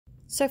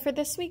So for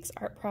this week's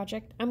art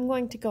project, I'm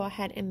going to go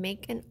ahead and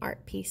make an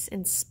art piece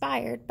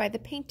inspired by the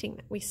painting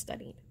that we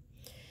studied.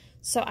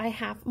 So I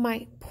have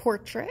my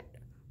portrait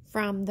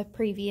from the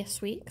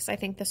previous weeks. I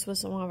think this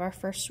was one of our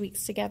first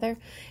weeks together.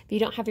 If you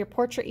don't have your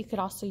portrait, you could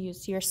also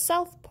use your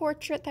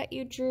self-portrait that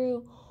you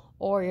drew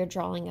or your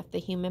drawing of the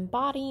human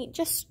body.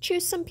 Just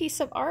choose some piece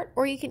of art,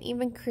 or you can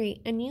even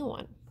create a new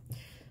one.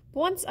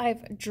 Once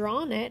I've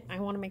drawn it, I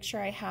want to make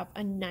sure I have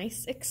a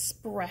nice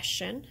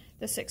expression.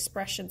 This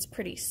expression's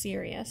pretty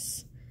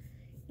serious.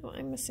 Oh,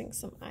 I'm missing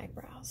some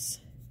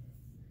eyebrows.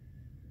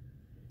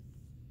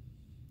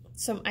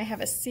 So I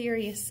have a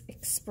serious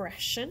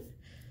expression.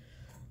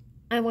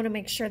 I want to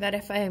make sure that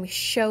if I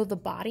show the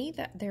body,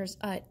 that there's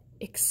an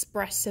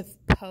expressive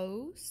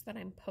pose, that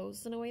I'm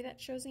posed in a way that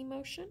shows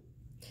emotion.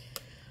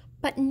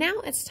 But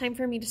now it's time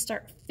for me to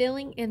start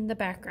filling in the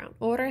background.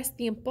 Ahora es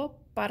tiempo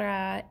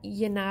para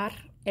llenar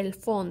el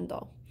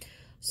fondo.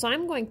 So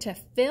I'm going to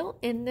fill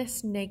in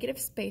this negative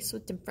space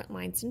with different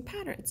lines and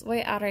patterns.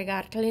 Voy a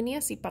agregar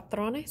líneas y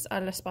patrones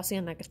al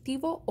espacio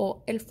negativo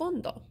o el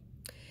fondo.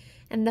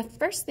 And the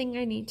first thing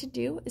I need to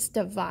do is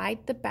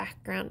divide the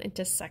background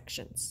into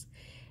sections.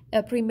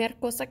 La primera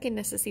cosa que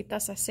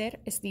necesitas hacer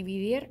es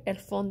dividir el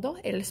fondo,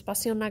 el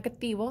espacio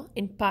negativo,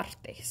 en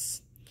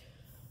partes.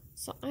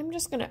 So I'm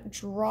just going to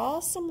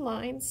draw some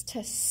lines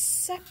to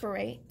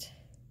separate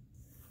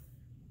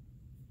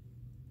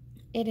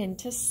it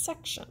into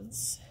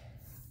sections.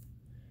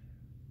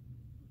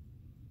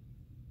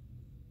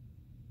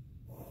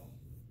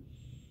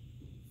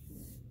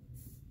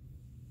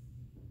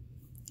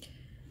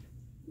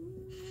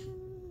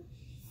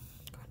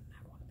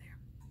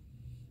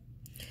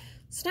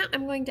 So now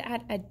I'm going to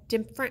add a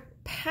different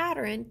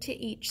pattern to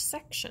each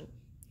section.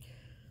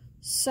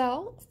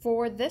 So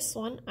for this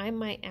one, I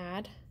might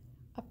add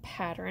a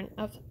pattern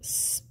of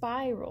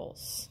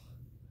spirals.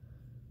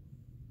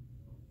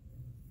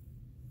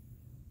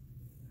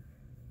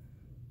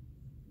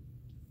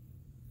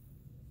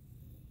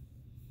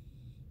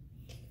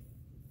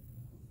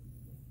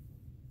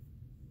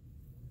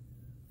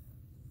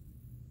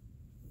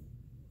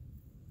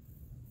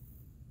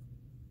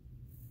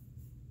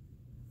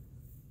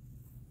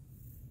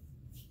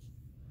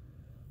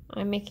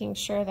 I'm making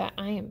sure that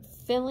I am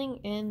filling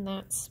in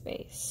that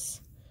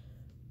space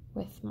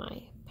with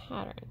my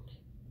pattern.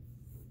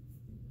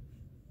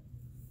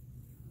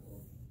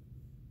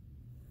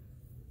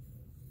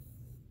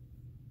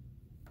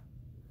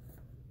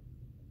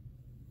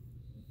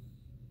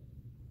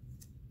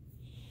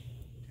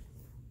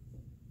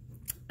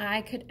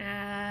 I could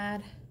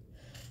add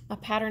a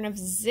pattern of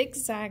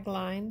zigzag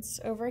lines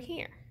over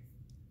here.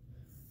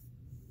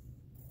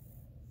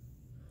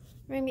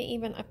 Maybe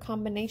even a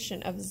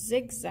combination of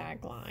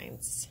zigzag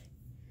lines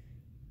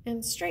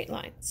and straight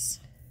lines.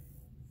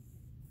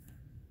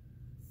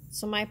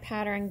 So my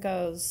pattern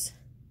goes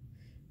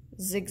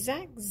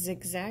zigzag,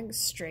 zigzag,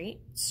 straight,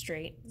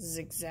 straight,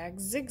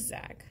 zigzag,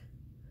 zigzag.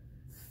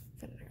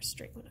 Put a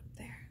straight one up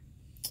there.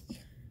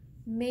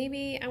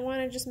 Maybe I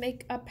want to just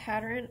make a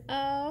pattern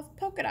of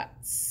polka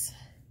dots.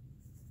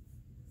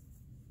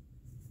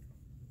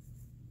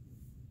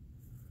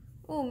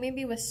 Oh,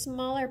 maybe with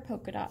smaller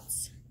polka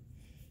dots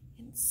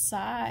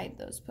inside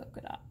those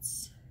polka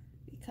dots,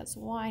 because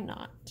why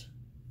not?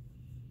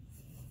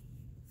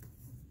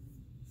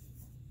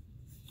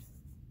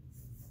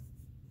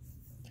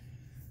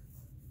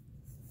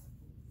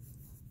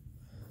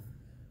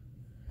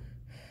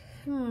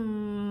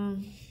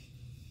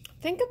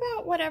 Think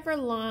about whatever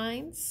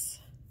lines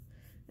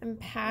and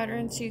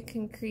patterns you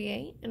can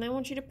create, and I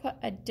want you to put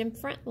a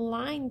different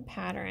line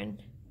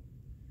pattern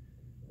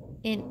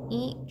in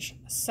each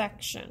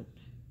section.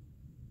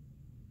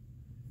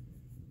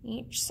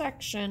 Each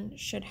section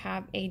should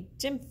have a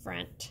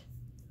different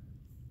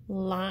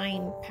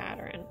line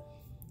pattern.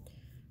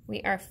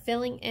 We are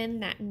filling in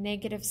that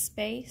negative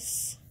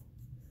space.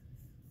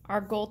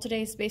 Our goal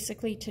today is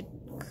basically to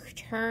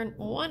turn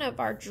one of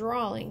our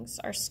drawings,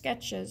 our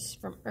sketches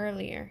from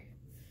earlier,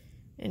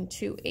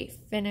 into a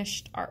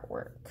finished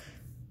artwork.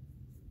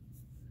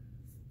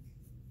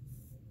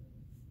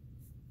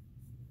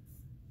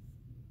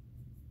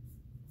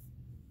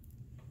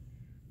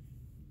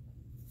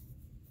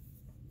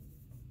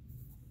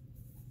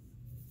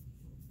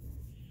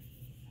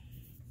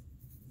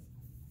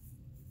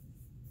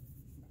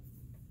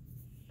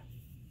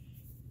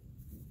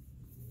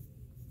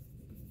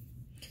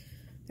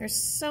 There's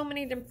so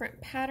many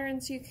different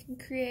patterns you can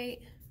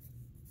create.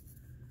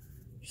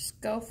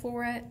 Just go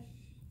for it.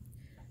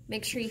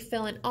 Make sure you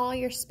fill in all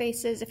your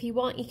spaces. If you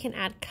want, you can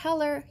add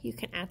color, you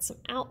can add some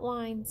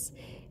outlines.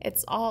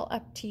 It's all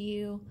up to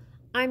you.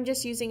 I'm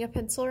just using a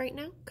pencil right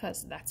now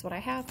because that's what I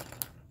have.